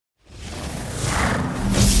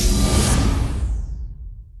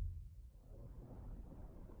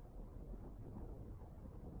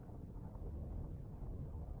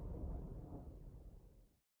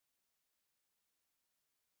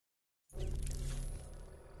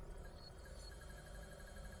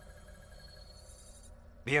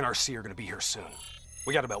The NRC are gonna be here soon.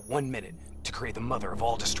 We got about 1 minute to create the mother of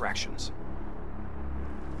all distractions.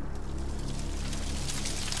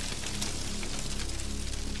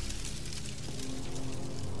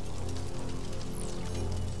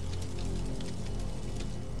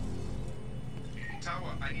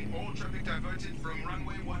 Tower, I need all traffic diverted from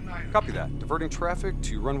runway 19. Copy that. Diverting traffic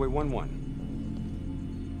to runway 11.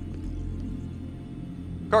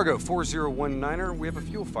 Cargo 4019er, we have a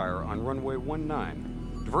fuel fire on runway 19.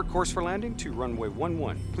 Divert course for landing to runway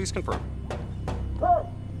 11. Please confirm. Hey,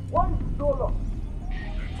 $1.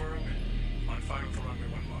 Confirm. On fire for runway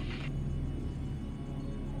 11.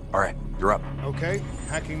 All right, you're up. Okay,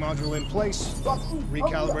 hacking module in place.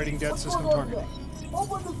 Recalibrating dead system targeting.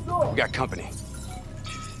 Open the door. We got company.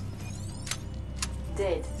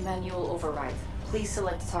 Dead. Manual override. Please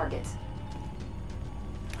select target.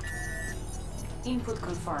 Input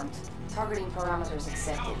confirmed. Targeting parameters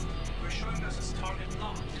accepted. We're showing this as target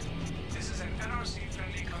locked. This is an NRC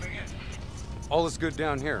friendly coming in. All is good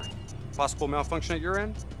down here. Possible malfunction at your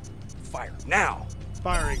end? Fire now!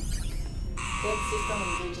 Firing. Dead system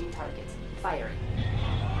engaging target. Firing.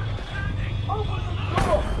 Open the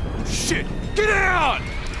door. Shit! Get out!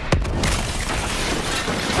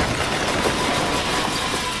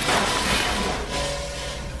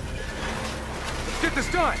 Let's get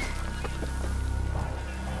this done!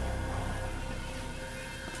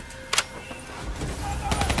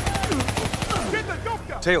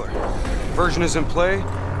 Taylor, version is in play.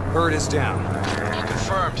 Bird is down.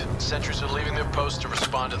 Confirmed. Sentries are leaving their post to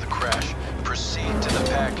respond to the crash. Proceed to the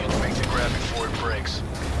package. Make the grab before it breaks.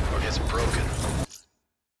 Or gets broken.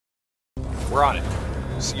 We're on it.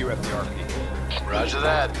 See you at the RP. Roger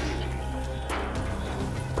that.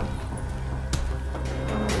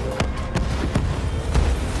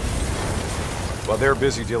 While they're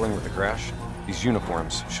busy dealing with the crash, these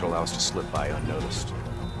uniforms should allow us to slip by unnoticed.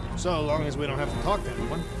 So long as we don't have to talk to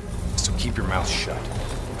anyone. So keep your mouth shut.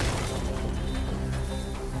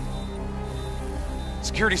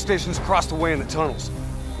 Security stations across the way in the tunnels.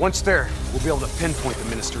 Once there, we'll be able to pinpoint the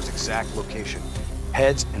minister's exact location.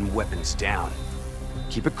 Heads and weapons down.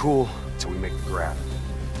 Keep it cool until we make the grab.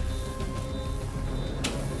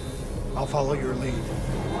 I'll follow your lead.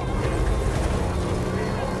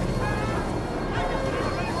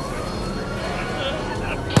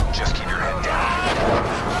 Just keep your head down.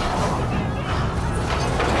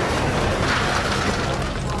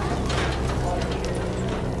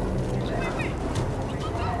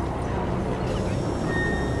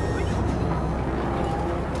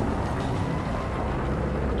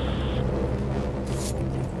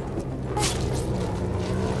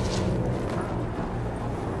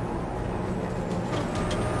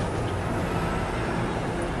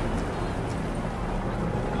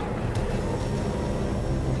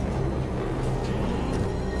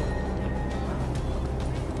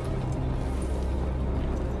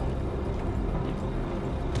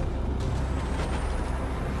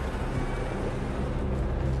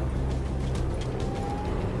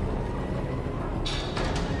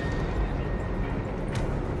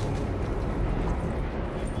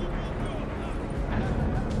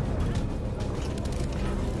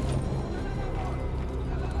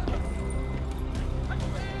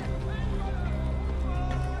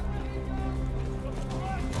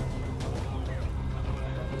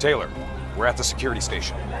 Taylor, we're at the security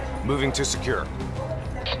station. Moving to secure.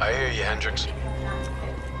 I hear you, Hendricks.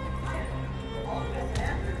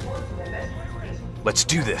 Let's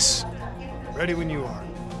do this. Ready when you are.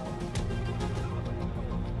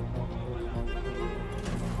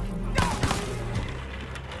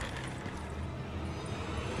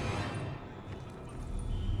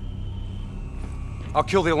 I'll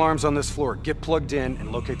kill the alarms on this floor. Get plugged in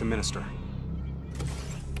and locate the minister.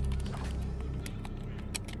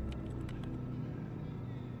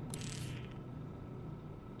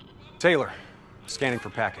 Taylor, scanning for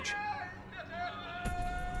package.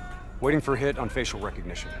 Waiting for hit on facial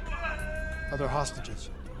recognition. Other hostages.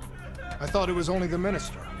 I thought it was only the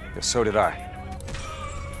minister. Yeah, so did I.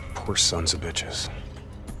 Poor sons of bitches.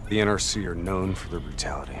 The NRC are known for their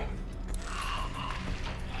brutality.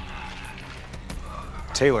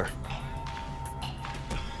 Taylor,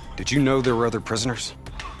 did you know there were other prisoners?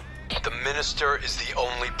 The minister is the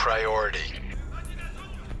only priority.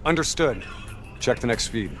 Understood. Check the next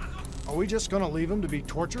feed. Are we just gonna leave him to be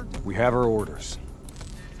tortured? We have our orders.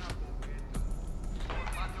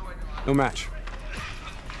 No match.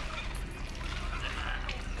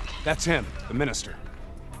 That's him, the minister.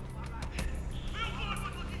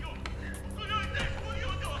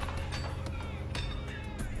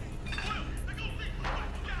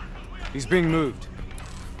 He's being moved.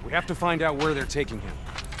 We have to find out where they're taking him.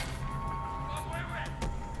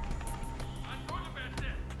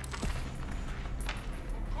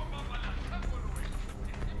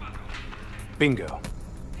 Bingo.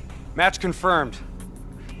 Match confirmed.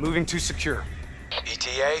 Moving to secure.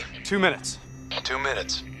 ETA? 2 minutes. 2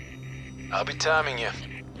 minutes. I'll be timing you.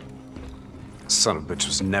 Son of a bitch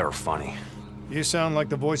was never funny. You sound like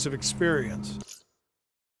the voice of experience.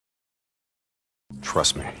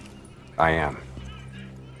 Trust me, I am.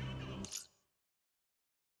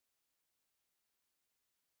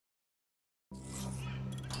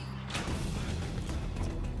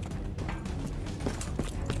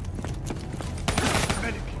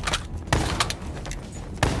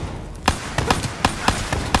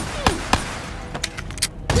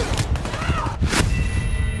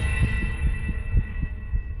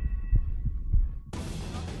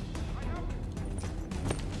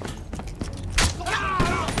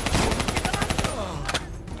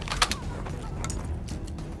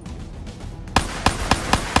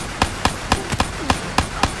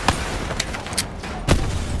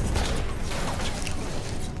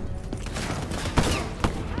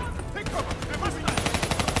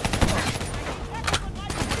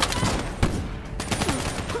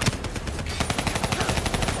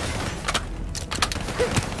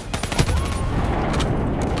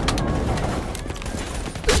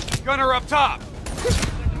 Gunner up top!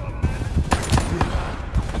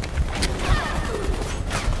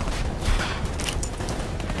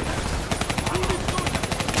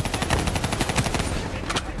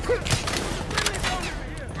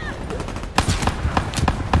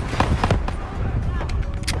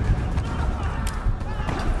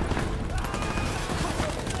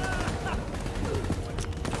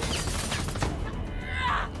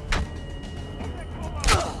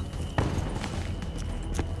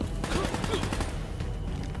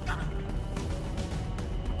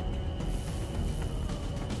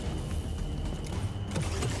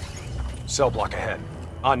 Cell block ahead.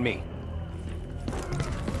 On me.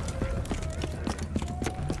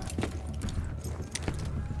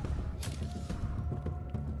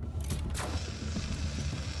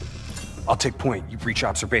 I'll take point. You breach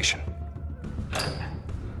observation.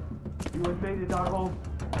 You invaded our home.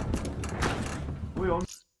 We only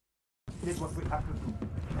did what we have to do.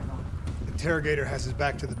 Interrogator has his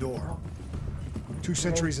back to the door. 2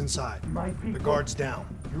 sentries inside. The guard's down.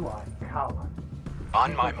 You are a coward.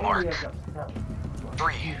 On my mark.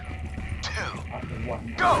 3, 2,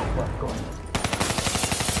 go!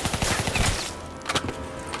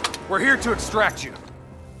 We're here to extract you.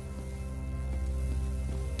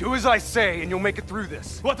 Do as I say, and you'll make it through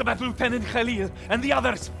this. What about Lieutenant Khalil and the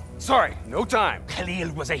others? Sorry, no time.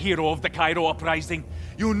 Khalil was a hero of the Cairo uprising.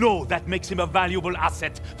 You know that makes him a valuable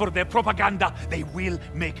asset for their propaganda. They will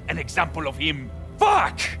make an example of him.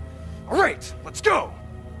 Fuck! All right, let's go!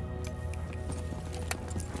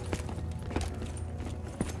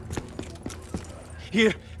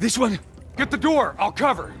 Here, this one. Get the door, I'll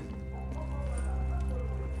cover.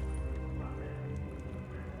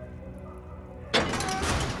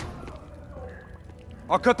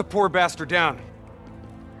 I'll cut the poor bastard down.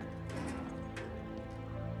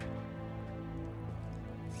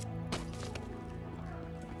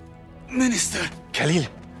 Minister. Khalil.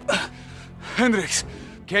 Hendricks.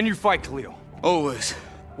 Can you fight, Khalil? Always.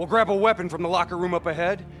 We'll grab a weapon from the locker room up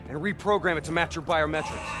ahead and reprogram it to match your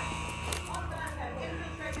biometrics.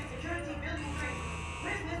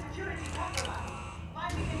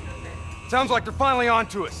 Sounds like they're finally on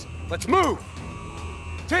to us. Let's move!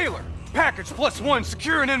 Taylor, package +1,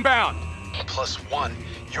 secure and inbound. +1?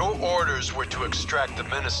 Your orders were to extract the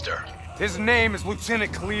minister. His name is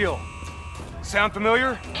Lieutenant Khalil. Sound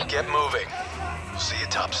familiar? Get moving. See you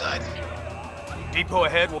topside. Depot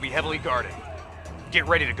ahead will be heavily guarded. Get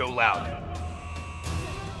ready to go loud.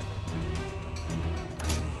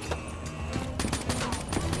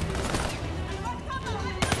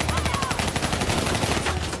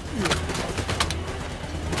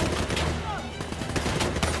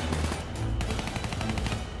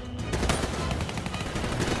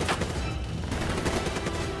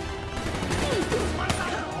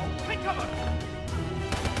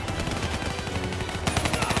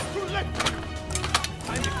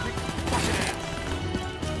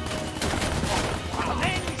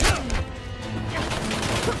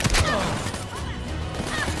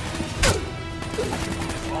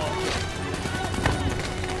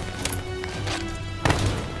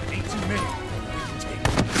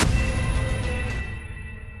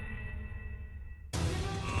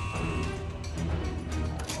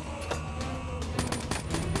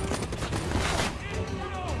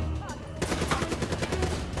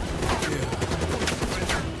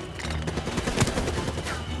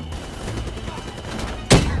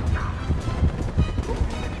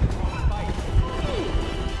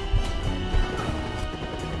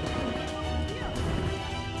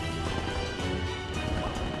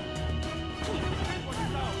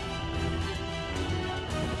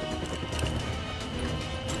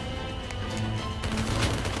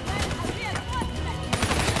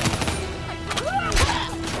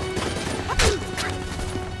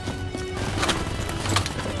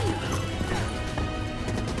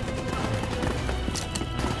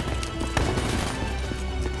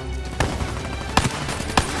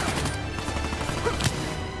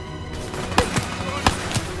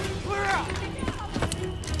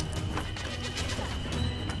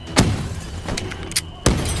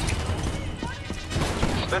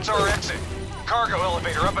 That's our exit. Cargo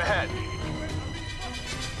elevator up ahead.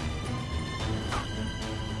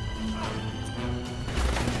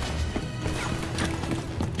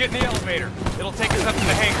 Get in the elevator. It'll take us up to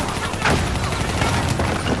the hangar.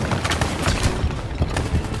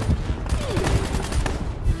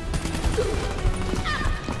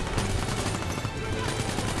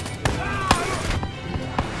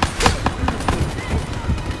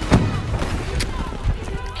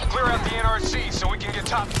 Clear out the NRC so we can get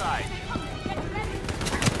topside.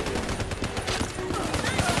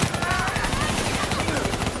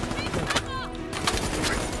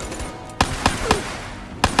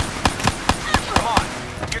 Come on,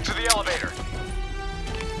 get to the elevator.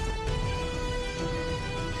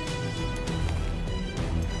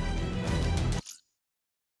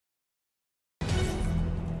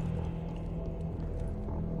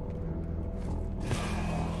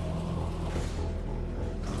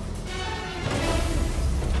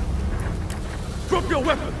 Drop your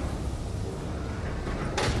weapon!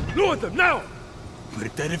 Lower them, now! We're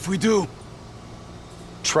dead if we do.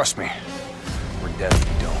 Trust me, we're dead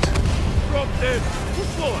if we don't. Drop them! Push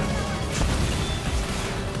forward!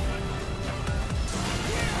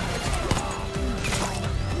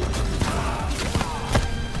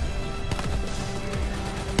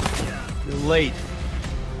 You're late.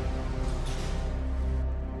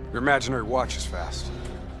 Your imaginary watch is fast.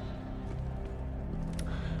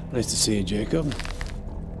 Nice to see you, Jacob.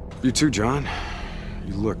 You too, John.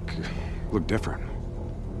 You look different.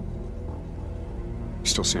 You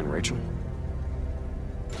still seeing Rachel?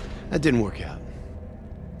 That didn't work out.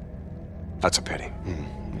 That's a pity.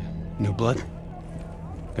 New blood?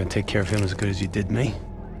 Gonna take care of him as good as you did me?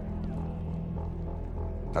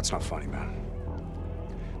 That's not funny, man.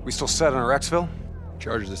 We still set on our exfil?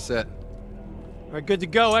 Charges are set. All right, good to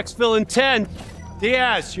go. Exfil in 10.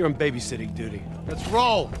 Diaz, you're on babysitting duty. Let's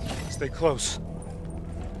roll. Stay close.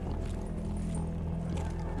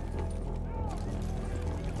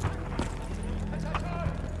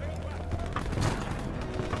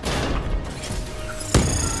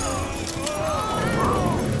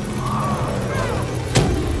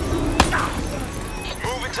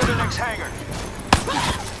 Move into the next hangar.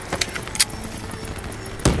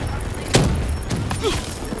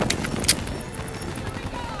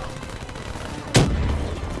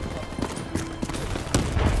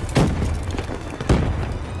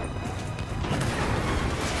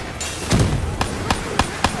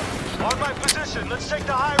 On my position, let's take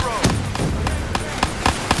the high road.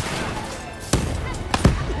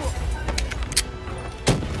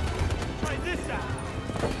 Try this out!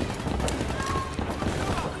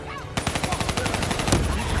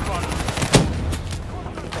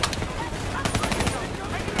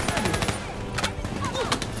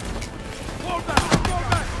 Fall back! Fall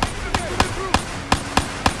back!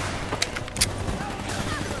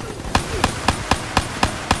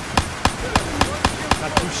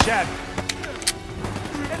 Not too shabby.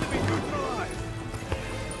 Enemy neutralized!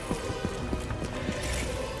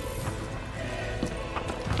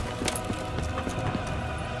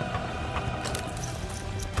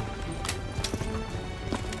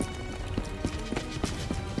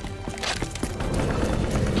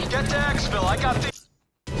 Get to exfil. I got the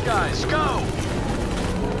guys. Go!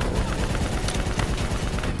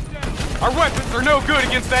 Our weapons are no good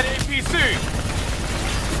against that APC.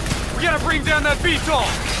 We gotta bring down that VTOL.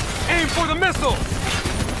 Aim for the missiles.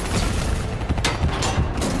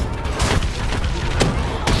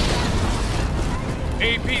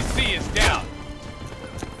 APC is down.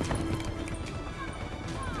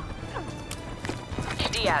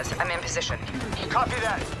 Diaz, I'm in position. Copy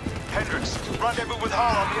that. Hendricks, rendezvous with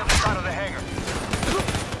Hall on the other side of the hangar.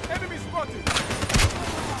 Enemy spotted!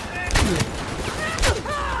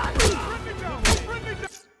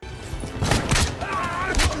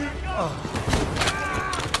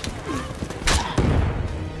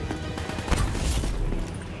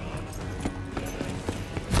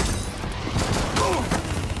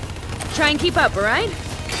 Try and keep up, all right?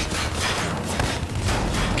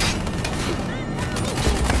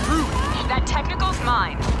 That technical's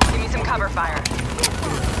mine. Give me some cover fire.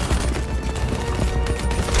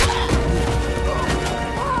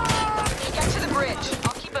 Get to the bridge.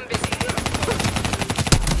 I'll keep them busy.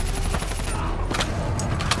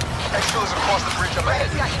 Exfil is across the bridge up Where's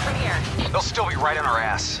ahead. got you from here? They'll still be right on our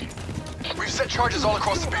ass. We've set charges all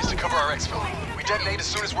across the base to cover our exfil. We detonate as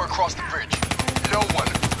soon as we're across the bridge. No one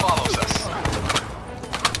follows us.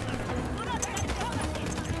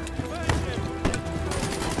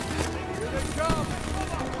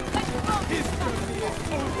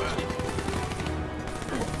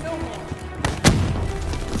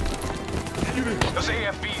 Those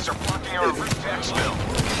AFVs are blocking our route to exfil.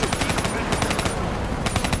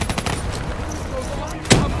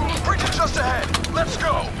 Bridge is just ahead. Let's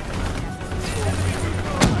go.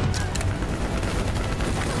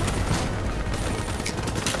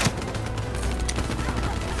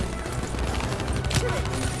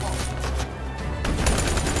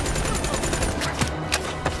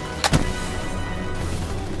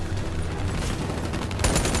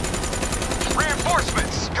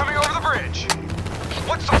 Reinforcements coming over the bridge.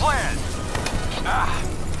 What's the plan?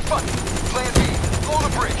 Fuck. Plan B. Blow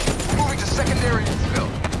the bridge. We're moving to secondary exfil.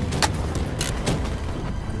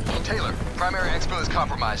 Taylor, primary exfil is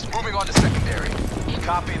compromised. Moving on to secondary.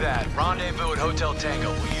 Copy that. Rendezvous at Hotel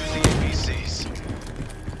Tango. We'll use the APCs.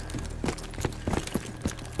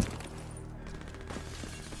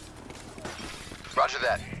 Roger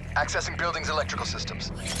that. Accessing building's electrical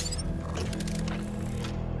systems.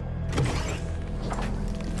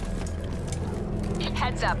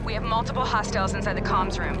 Heads up, we have multiple hostiles inside the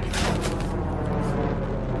comms room.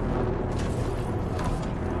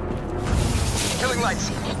 Killing lights.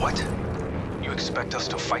 What? You expect us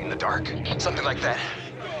to fight in the dark? Something like that.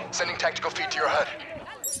 Sending tactical feed to your HUD.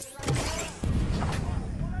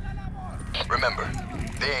 Remember,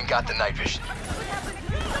 they ain't got the night vision.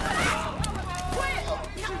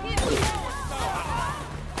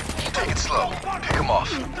 Take it slow. Pick them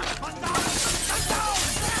off.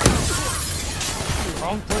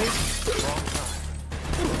 Wrong place, wrong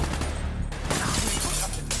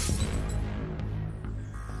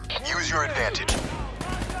time. Use your advantage.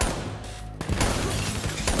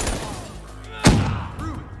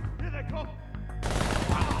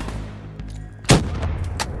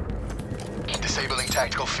 Disabling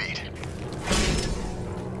tactical feed.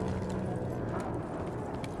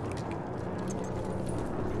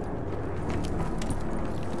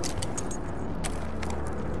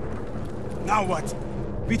 Now what?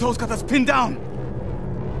 Vito's got us pinned down!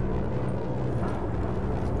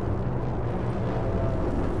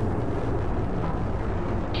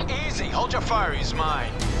 Easy, hold your fire, he's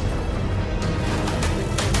mine.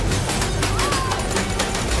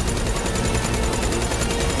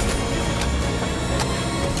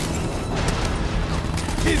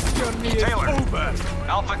 This journey is Taylor. over!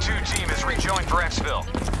 Alpha 2 team has rejoined for exfil.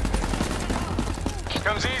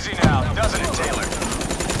 Comes easy now, doesn't it, Taylor?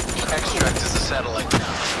 Extract is the satellite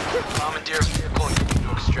now. Commandeer vehicle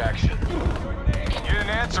into extraction. You didn't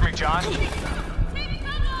answer me, John.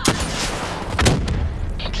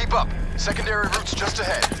 Keep up. Secondary route's just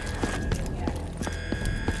ahead.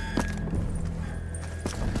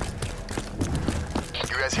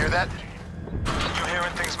 You guys hear that? You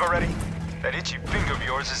hearing things already? That itchy finger of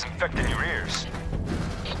yours is infecting your ears.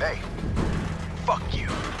 Hey, fuck you.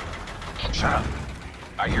 Shut up.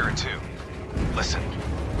 I hear it too. Listen.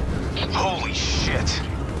 Holy shit!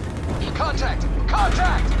 Contact!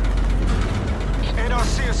 Contact!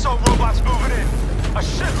 NRC assault robots moving in. A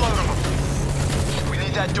shitload of them. We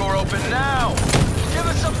need that door open now. Give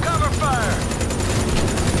us some cover fire.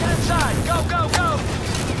 Get inside. Go, go, go.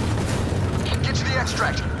 Get to the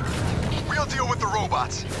extract. We'll deal with the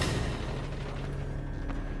robots.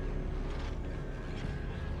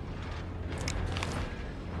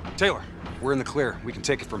 Taylor, we're in the clear. We can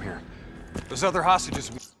take it from here. Those other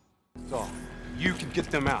hostages, so you can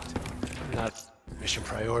get them out. Not mission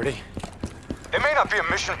priority. They may not be a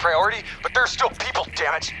mission priority, but they're still people,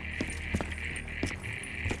 damn it.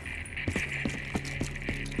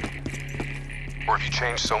 Or have you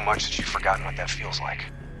changed so much that you've forgotten what that feels like?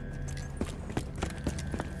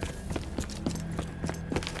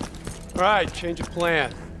 All right, change of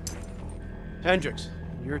plan. Hendricks,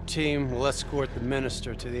 your team will escort the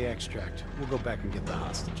minister to the extract. We'll go back and get the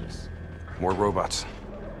hostages. More robots.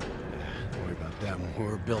 Don't worry about them.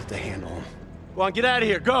 We're built to handle them. Go on, get out of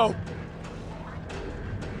here. Go!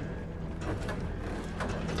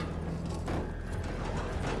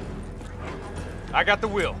 I got the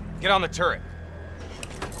wheel. Get on the turret.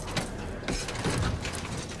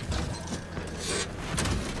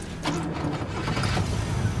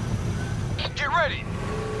 Get ready!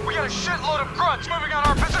 We got a shitload of grunts moving on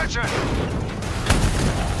our position!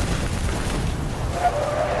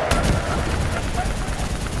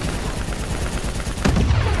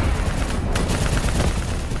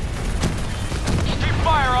 Keep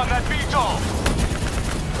fire on that VTOL!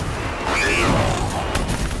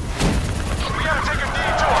 We gotta take a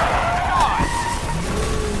detour! Come on!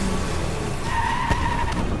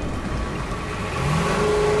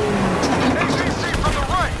 APC from the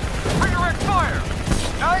right! Redirect fire!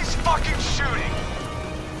 Nice fucking shooting!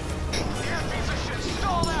 Yeah, piece of shit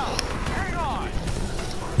stalled out! Hang on!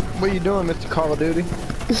 What are you doing, Mr. Call of Duty?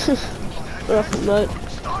 Nothing much.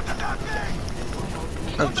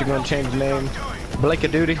 Aren't you gonna change the name? Blake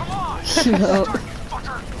of Duty? No.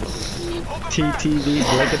 TTV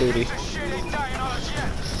Blake of Duty.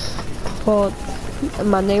 Well,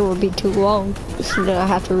 my name would be too long, so then I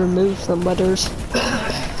have to remove some letters.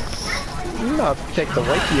 You know, take the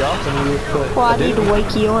wakey off and you put. Well, I need a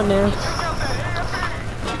wakey on there.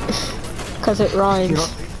 Cause it rhymes.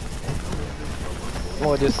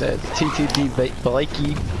 Well, it just says TTD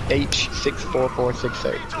Blakey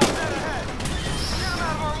H64468.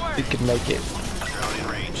 You can make it.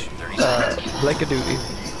 Blake of Duty.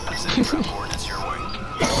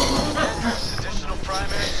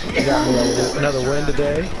 You got me another win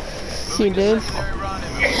today. You did?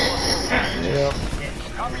 Yep.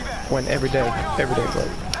 Win every day, bro.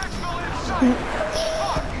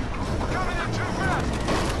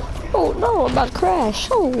 Oh no, I'm about to crash.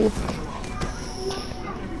 Oh.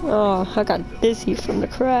 Oh, I got dizzy from the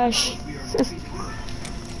crash.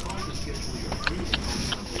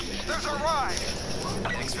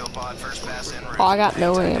 Oh, I got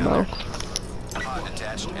no ammo. Pod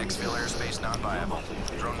detached, exfil airspace non-viable.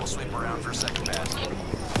 Drone will sweep around for second pass.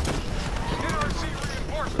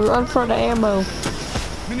 Run for the ammo.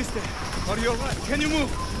 Minister, are you alright? Can you move?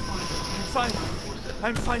 I'm fine.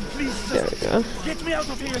 I'm fine. Please, There we go. get me out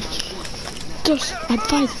of here. Just, I'm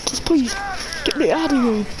fine. Just please, get me out of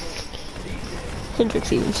here.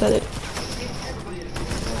 Hendrix even said it.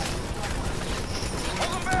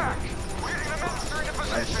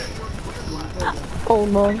 Oh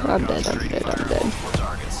no, I'm dead.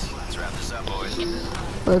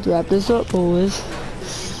 Let's wrap this up, boys.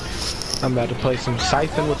 I'm about to play some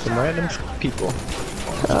Siphon with some random people.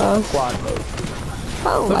 Squad mode. I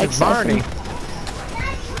don't like Barney. Siphon.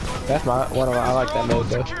 That's I like that mode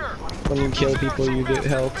though. When you kill people, you get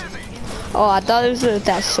health. Oh, I thought it was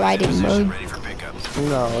that sliding mode.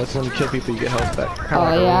 No, it's when you kill people, you get health back.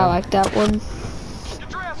 Oh yeah, I like that one.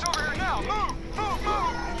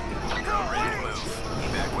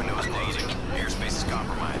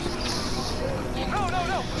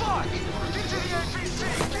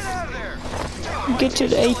 Get to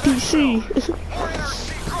the APC.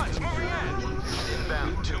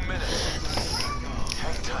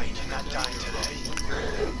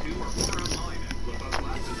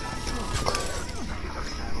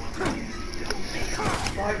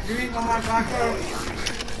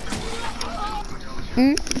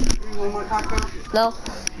 No.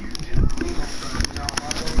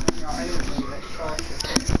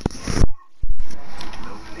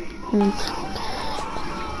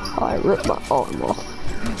 Oh, I ripped my arm off.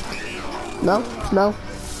 No.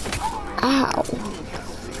 Ow.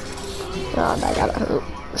 Oh, that gotta hurt.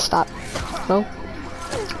 Stop. No.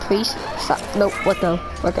 Please. Stop. No, let go.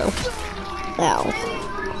 Ow.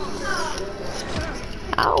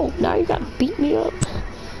 Ow, now you gotta beat me up.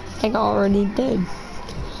 I think I already did.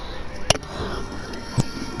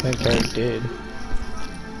 I think I did.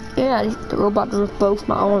 Yeah, the robot broke both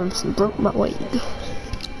my arms and broke my leg.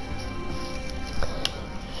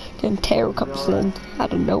 Then terror comes in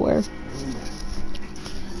out of nowhere.